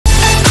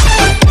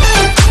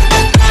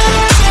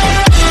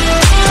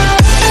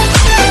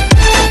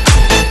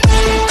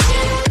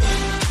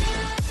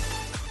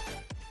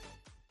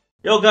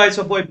Hello guys,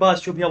 your boy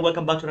Bashtube here.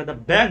 Welcome back to another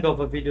bang of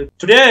a video.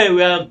 Today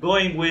we are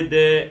going with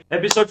the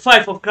episode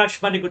 5 of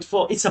Crash Bandicoot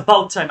 4. It's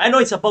about time. I know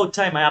it's about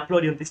time I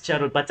upload on this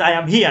channel, but I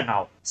am here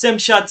now. Same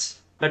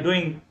shots, but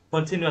doing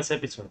continuous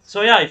episodes.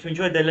 So yeah, if you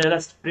enjoyed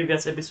the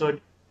previous episode,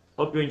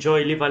 hope you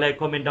enjoy. Leave a like,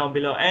 comment down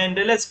below, and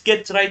let's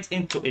get right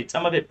into it.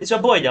 It's your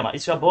boy, Jama.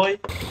 It's your boy.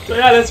 So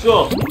yeah, let's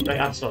go.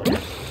 I'm sorry.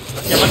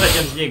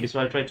 Yeah,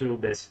 so I'll try to do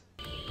this.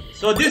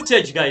 So this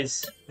stage,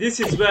 guys, this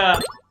is where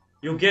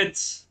you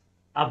get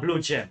a blue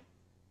gem.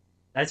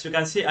 As you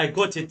can see, I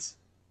got it.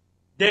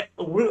 The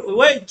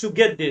way to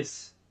get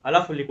this,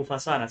 alafu likufa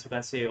sana, as you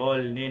can see,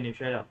 all nini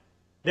shela.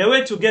 The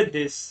way to get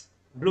this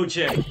blue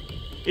gem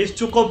is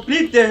to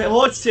complete the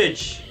whole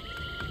stage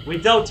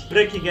without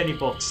breaking any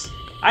box.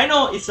 I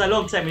know it's a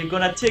long time, it's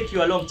gonna take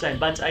you a long time,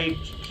 but I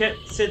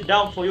kept sit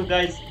down for you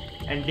guys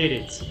and did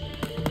it.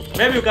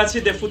 Maybe you can see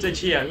the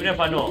footage here, you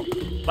never know.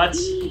 But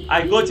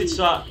I got it,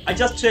 so I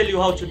just tell you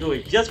how to do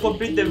it. Just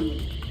complete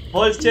the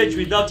whole stage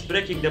without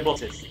breaking the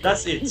boxes.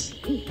 That's it.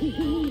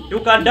 You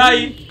can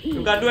die,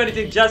 you can do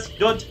anything, just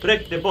don't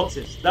break the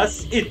boxes.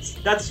 That's it.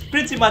 That's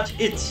pretty much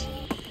it. So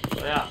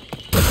yeah.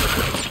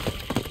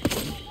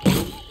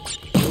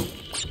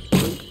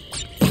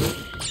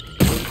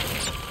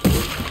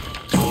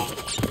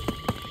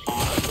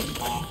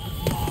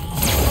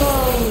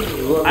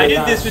 I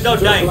did this without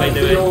dying, by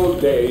the way.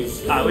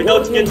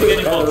 Without getting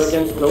any box.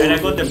 And I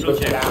got the blue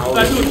gem.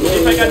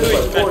 If I can do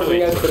it, you can do it.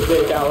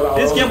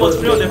 This game was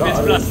free on the PS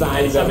Plus,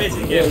 and it's an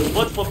amazing game.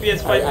 Both for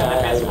PS5 and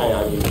the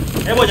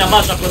PS4. Ebo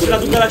nyamaza, bro. Sila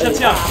tukala chat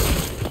yako.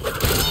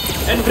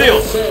 And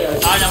bro.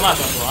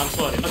 Nyamaza, bro. I'm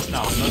sorry. Not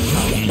now. Not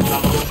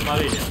now.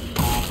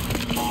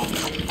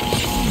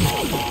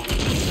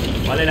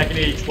 Wale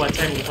lakini ilichukua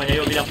time kufanya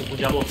hiyo bila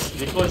kukunja box.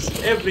 Because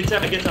every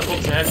time I get a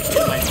box, I have to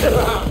kill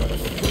myself.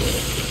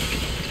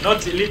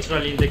 Not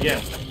literally in the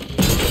game.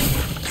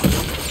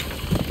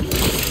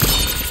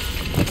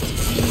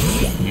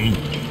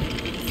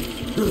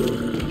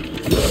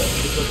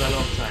 It was a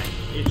long time.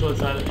 It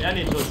was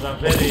a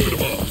very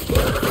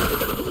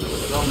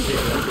long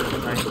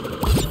time.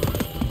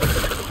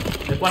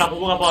 Nilikuwa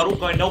nakumbuka kwa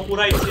ruka and huku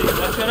right.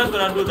 But you're not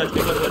gonna do that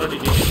because you already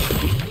did it.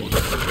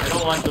 I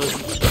don't want those.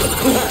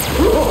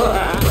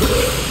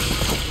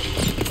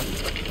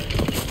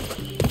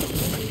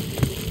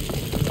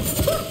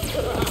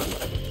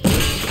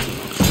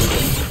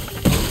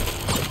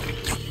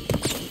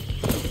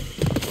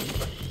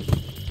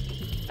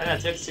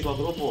 Text kwa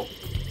grupo.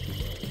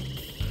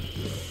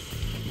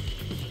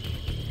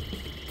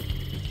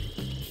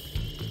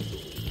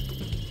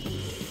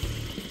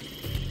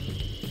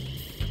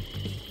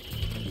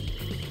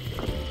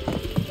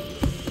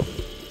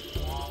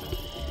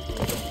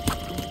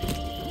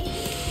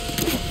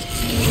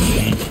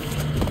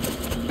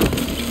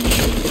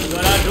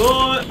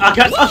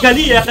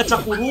 Angalia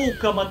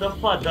akachakuruka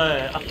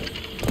madafada.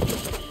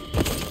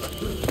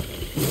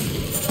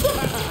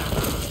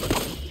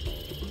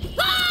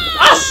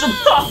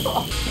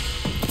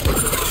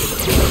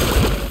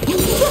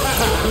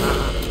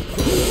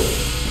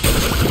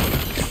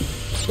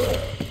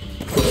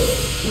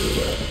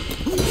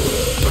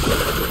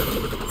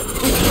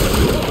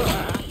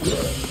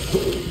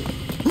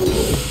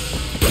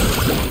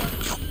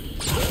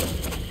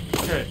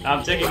 Okay,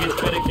 I'm taking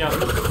it very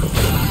carefully.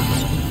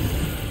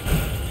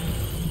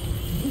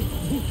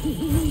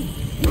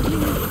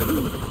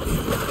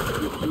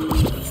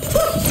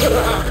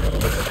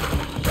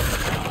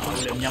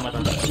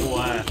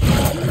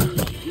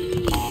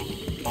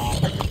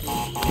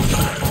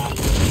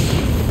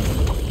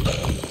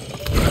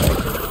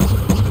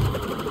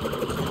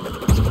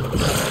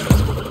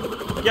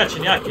 Ya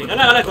chini yake,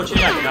 angalia iko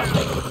chini yake hapa.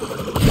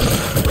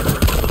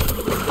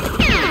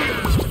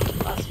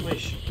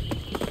 Aswish.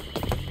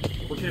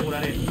 Kuchini kuna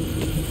nini?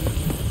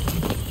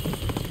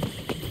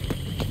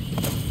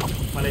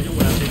 Pale juu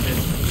kuna nini?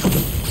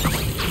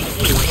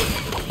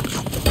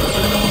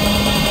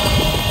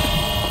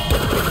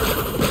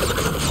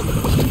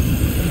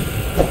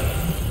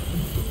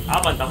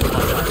 Hapa nitakupa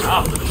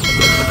hapa.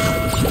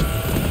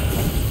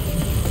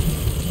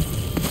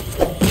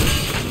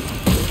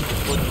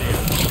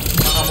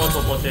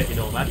 Potete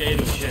kidogo, maana hii ni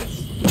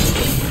chance.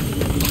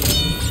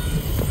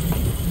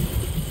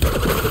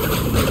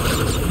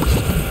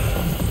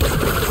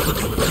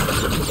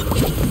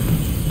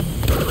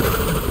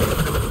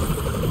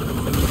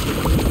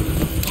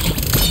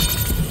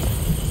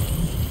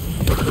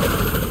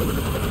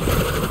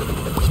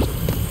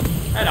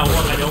 Era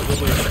uoga ya huko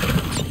kweli.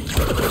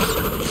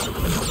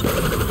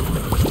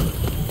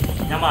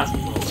 Nyamaza,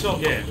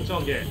 usonge.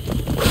 Okay.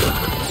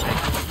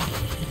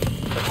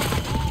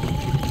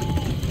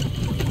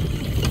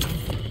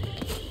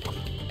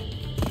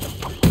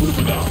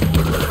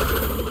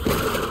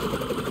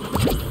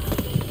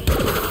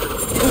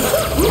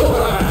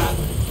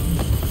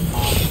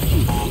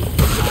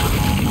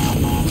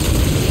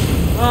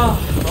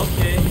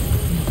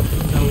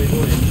 Now we do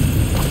it.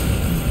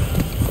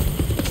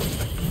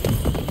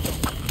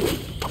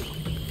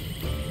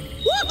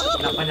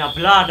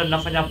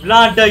 Nafanya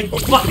blanda,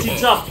 fuck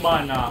it up,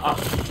 mana.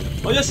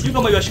 Oja sijui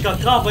kama yashika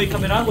cover hii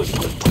kamera yangu.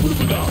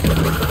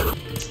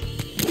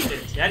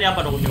 Yani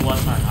hapa ndo kuniua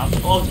sana.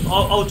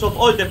 Out of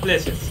all the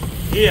places,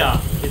 here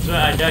is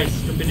where I die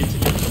stupidity.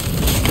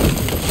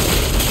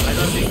 I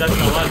don't think that's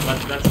the one,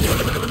 but that's it.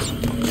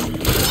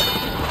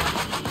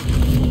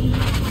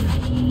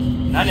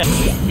 Nani?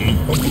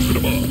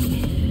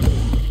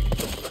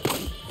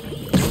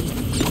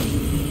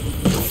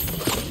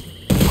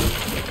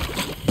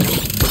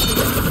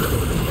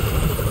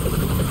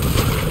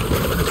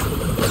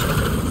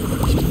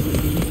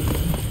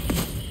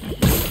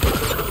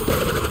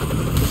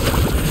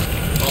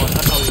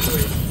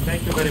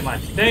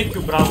 Thank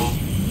you, bravo.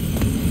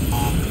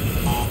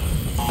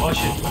 Oh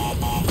shit.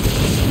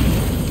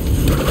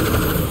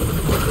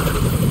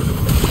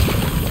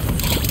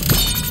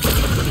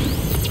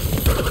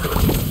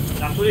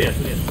 Tulia.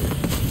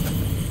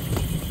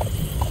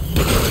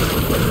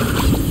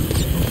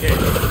 Okay.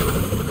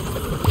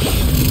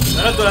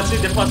 We're not gonna see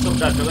the parts of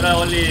that, we're gonna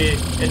only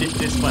edit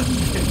this part.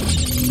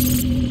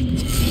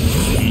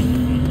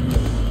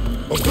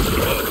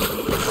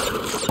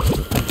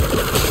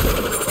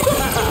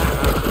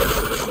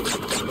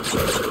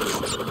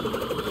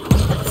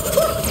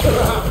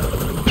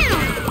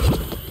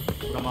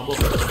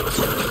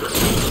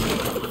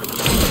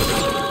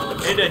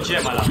 Hidden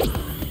gem, alam.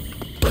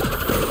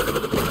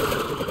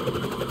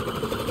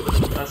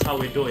 That's how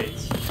we do it.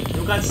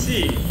 You can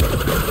see.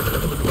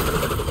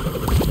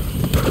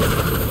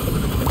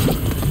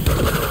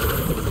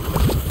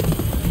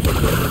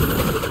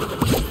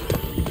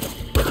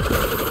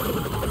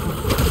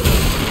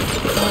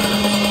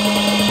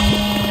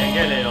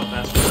 Engele yo,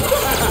 man.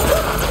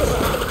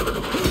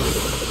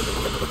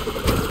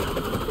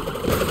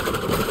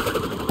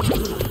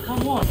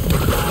 Come on.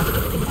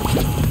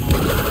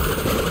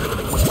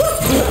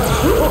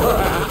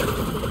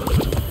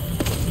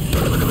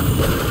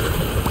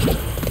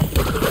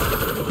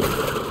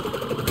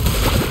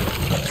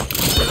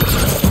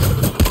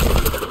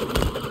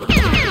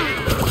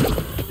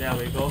 There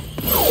we go.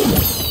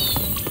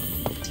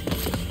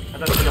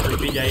 Hata tunaenda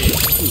kuipiga hii.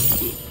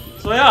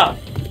 So yeah,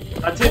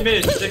 13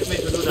 minutes it takes me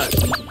to do that.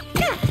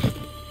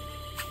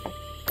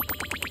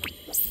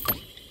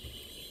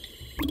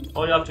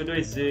 All you have to do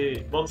is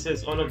the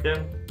boxes, all of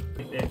them.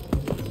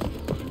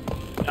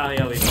 Ah,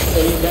 here we go.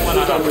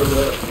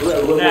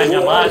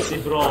 Anyamasi,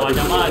 bro,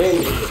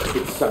 anyamasi.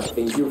 It's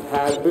something you've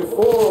had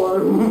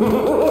before.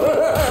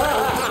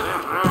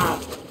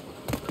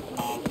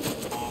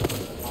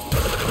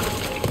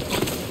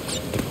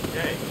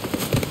 Okay.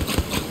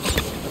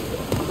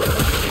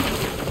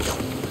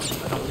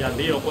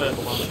 Anamjambia kweli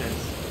kwa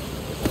sense.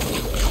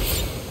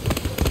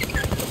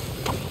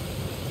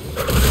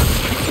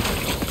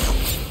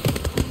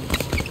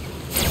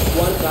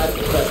 Once I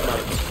possess my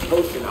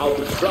potion, I'll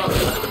be strong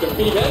enough to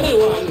defeat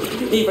anyone,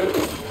 even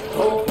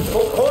Court.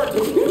 I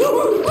just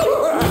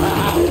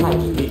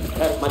need to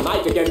test my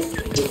might against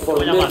this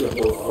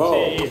formidable foe.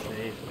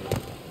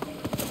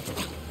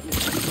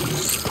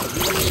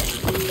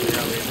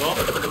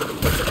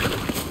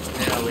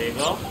 There we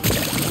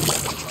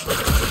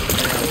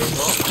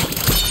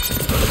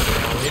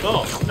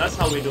go. That's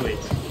how we do it.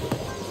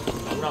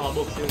 Kuna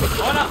maboksi huko.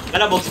 Unaona?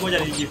 Gala box moja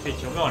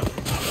lilijificha, umeona?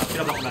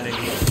 Kila hapa kuna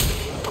lengine.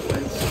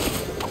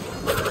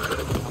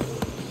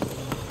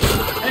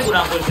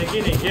 Kuna ngoli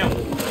zingine game.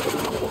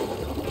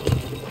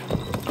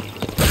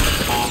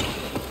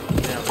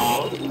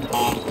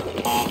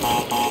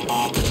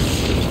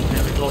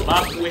 There we go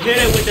back. We hit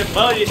it with the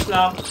body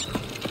slam.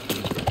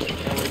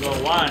 There we go,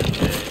 one.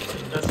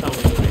 That's how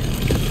we do it.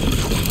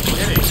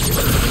 Okay.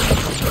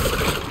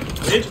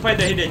 We need to find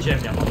the hidden gem.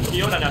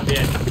 Ukiona na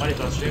pia pale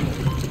kwa stream.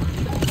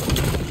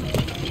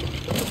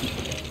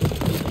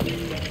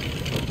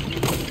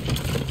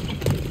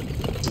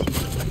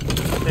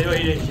 Hiyo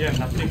hidden gem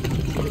na think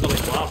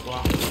kutoka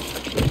hapa.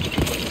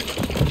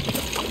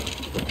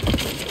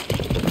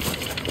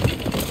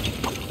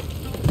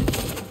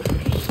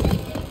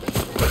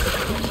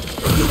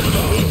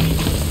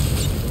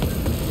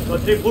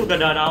 Got 3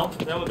 burgada now.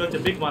 Then we got the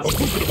big ones.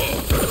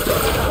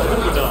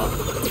 Burgada.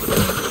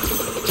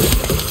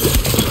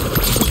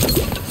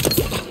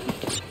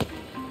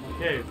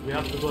 Okay, we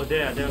have to go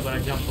there. Then we're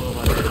gonna jump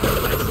over there.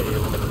 I see.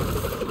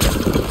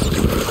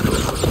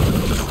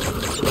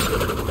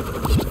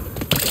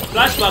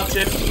 Flashback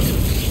tip.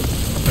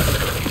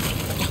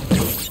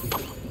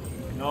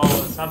 No,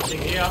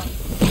 something here.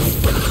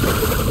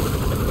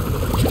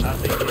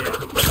 Nothing here.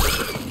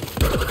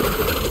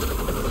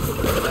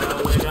 Now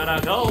we're gonna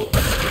go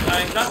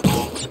like that.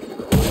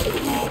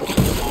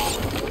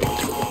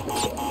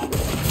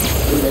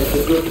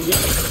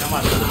 Come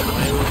on,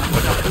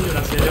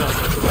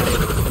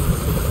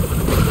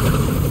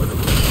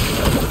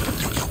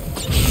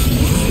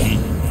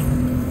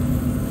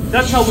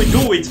 that's how we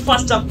do it.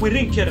 Faster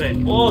quickere.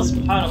 Oh,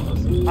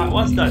 subhanallah.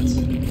 What's that?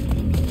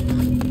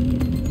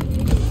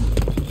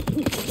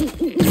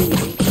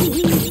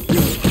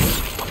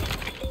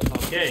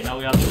 Okay, now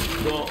we have to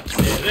go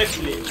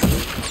directly.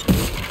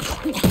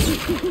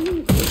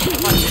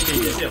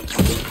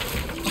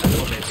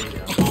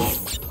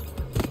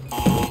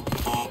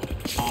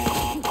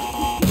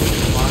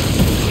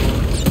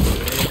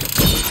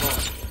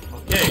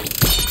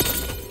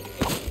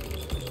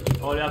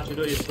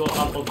 to do is go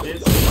up of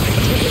this.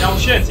 Now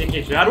shit,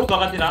 Siki. Yaruka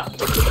Katina.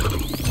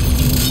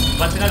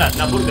 But in that,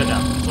 Naburgada.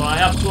 So I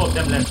have 2 of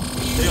them left.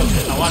 3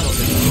 of them, 1 of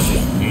them.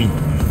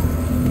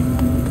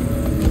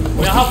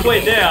 We are halfway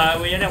there,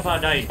 we never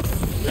died.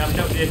 We have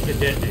never reacted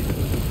dead.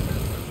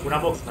 Una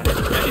box, man. I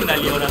think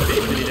that you're not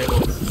the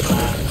box.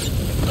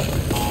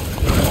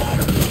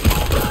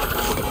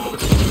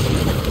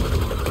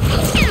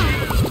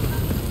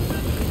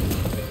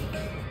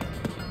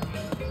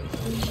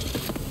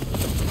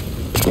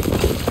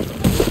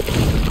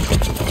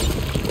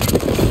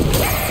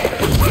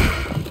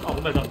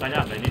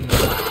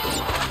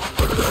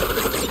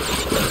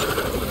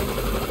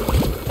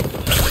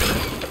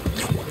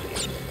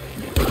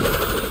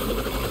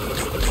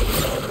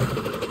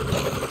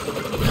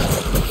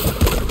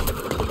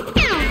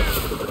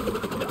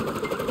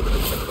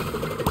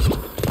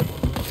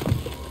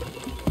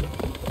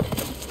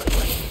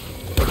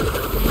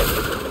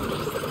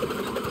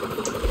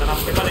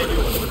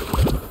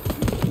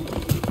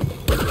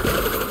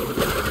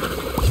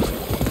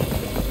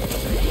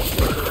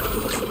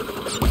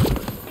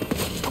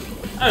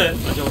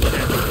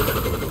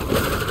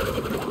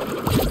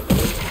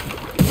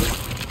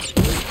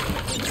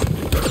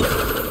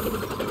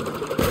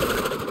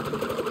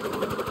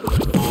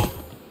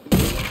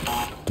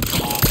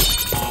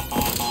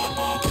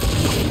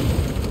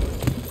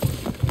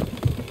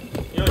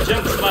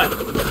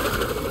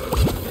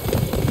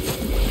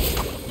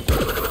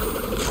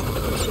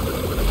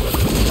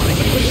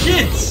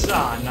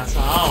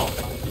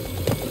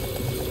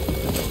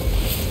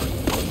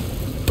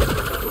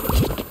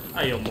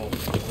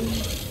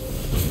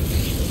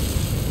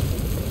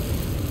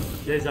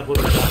 There's a bullet.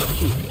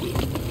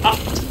 Ah!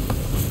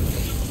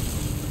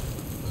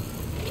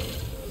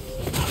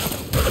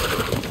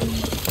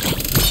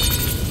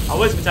 I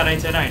was with a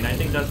 99, I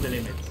think that's the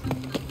limit.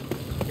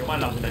 You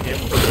want to get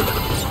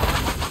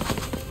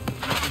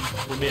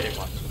we made it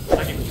one.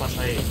 Lagi ko pa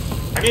sa eh.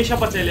 Again siya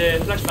pa tele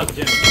flashback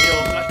gen.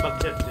 Video flashback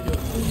jet video.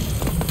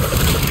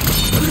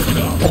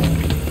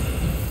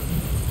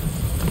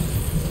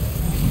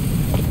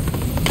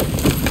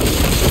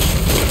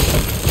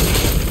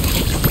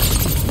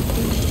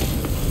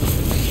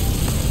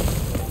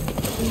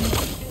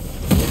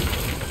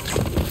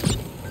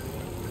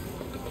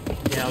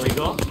 There we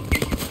go.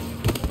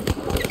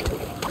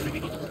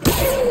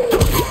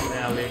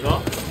 There we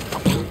go.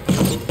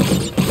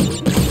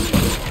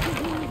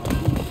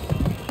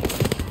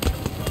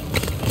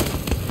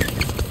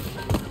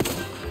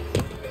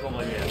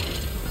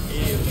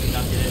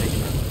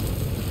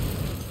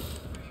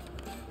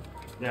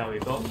 There we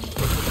go.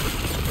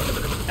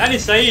 Yani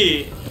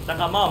sahi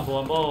taka mambo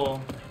ambao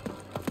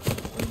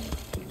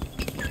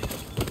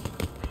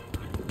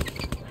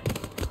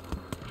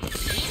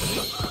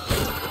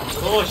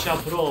tosha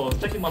bro,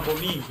 sitaki mambo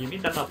mingi, mimi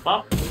nataka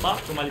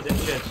pap tumalize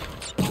mchezo.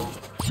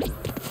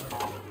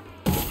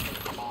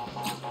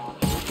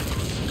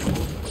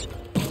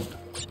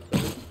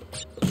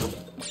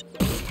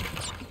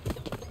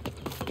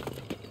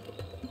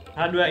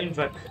 Hardware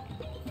invac.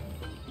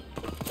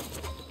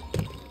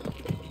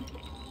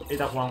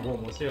 Itakuwa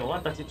ngumu, sio?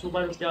 132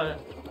 bado sija.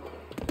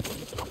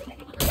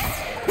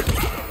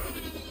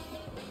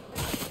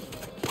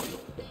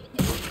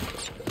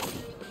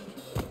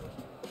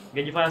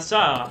 Ngejifanya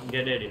saa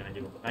ngededi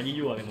najua.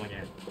 Najijua mimi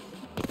mwenyewe.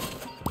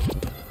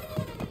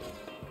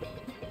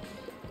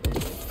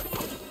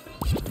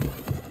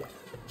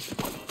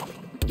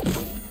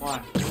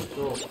 One,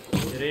 two,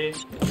 three,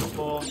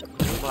 four,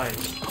 five.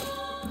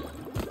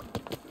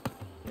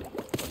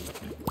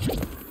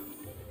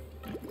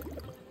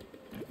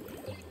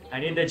 I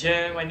need the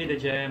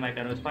gem, I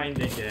cannot find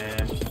the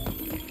gem.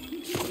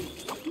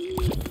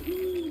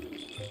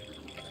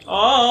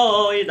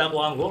 Oh,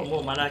 itakuwa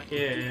ngumu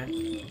manake.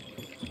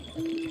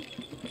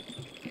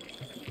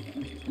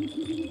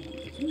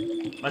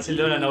 Basi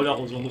leo naula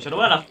kuzungusha.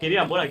 Ndio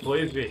nafikiria mbona iko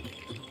hivi.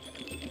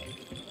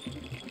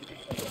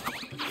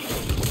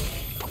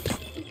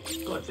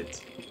 Got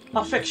it.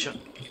 Perfection.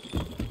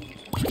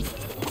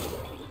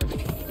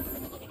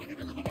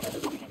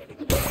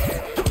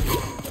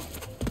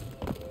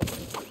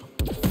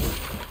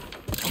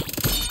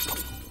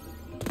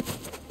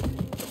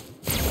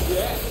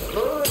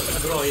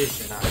 Bro,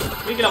 easy na.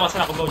 Mimi kila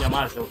masana kwamba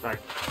unyamaze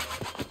utaki.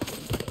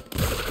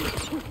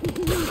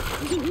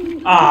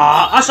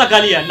 Ah, asa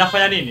galia,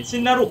 nafanya nini?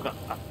 Si naruka.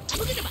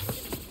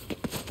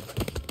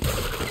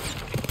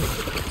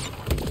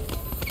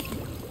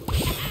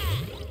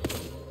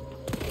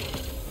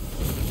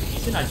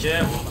 Sina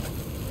gem.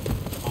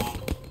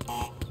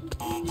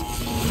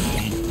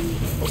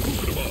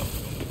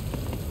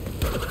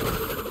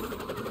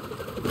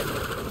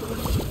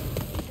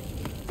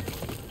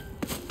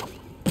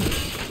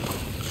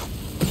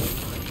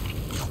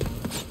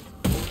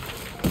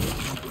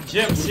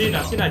 Gem,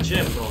 sina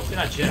gem bro,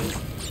 sina gem.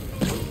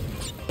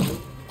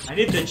 I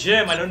need the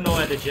gem, I don't know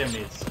where the gem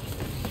is.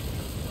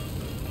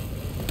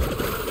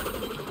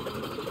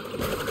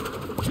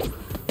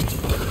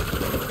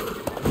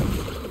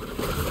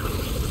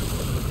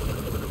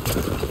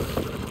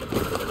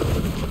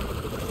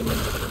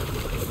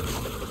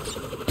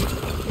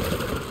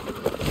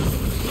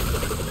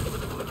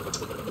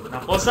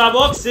 nakosa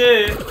boxi,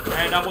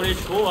 naenda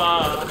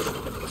kulichukua.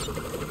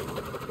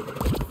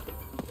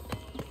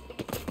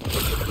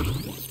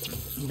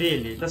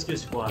 Mbili, let's do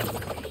squad.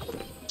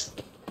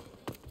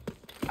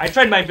 I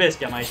tried my best,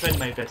 Jama, I tried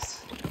my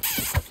best.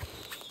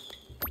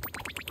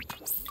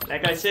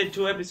 Like I said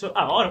 2 episodes.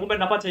 Kumbe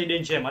napata ile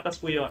njema hata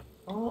sikuiona.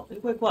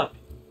 Ilikuwa iko wapi?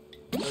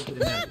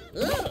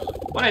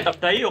 Bwana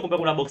itafuta hiyo kumbe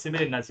kuna box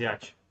mbili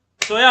ninaziacha.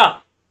 So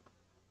yeah.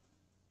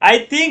 I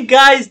think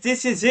guys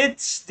this is it.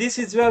 This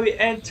is where we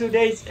end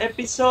today's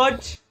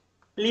episode.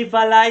 Leave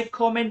a like,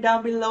 comment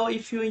down below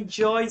if you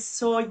enjoy.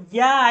 So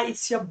yeah,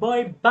 it's your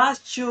boy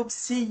Bashtube.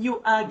 See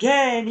you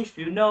again if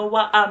you know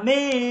what I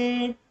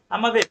mean.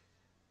 I'm a bit.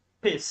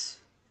 Peace.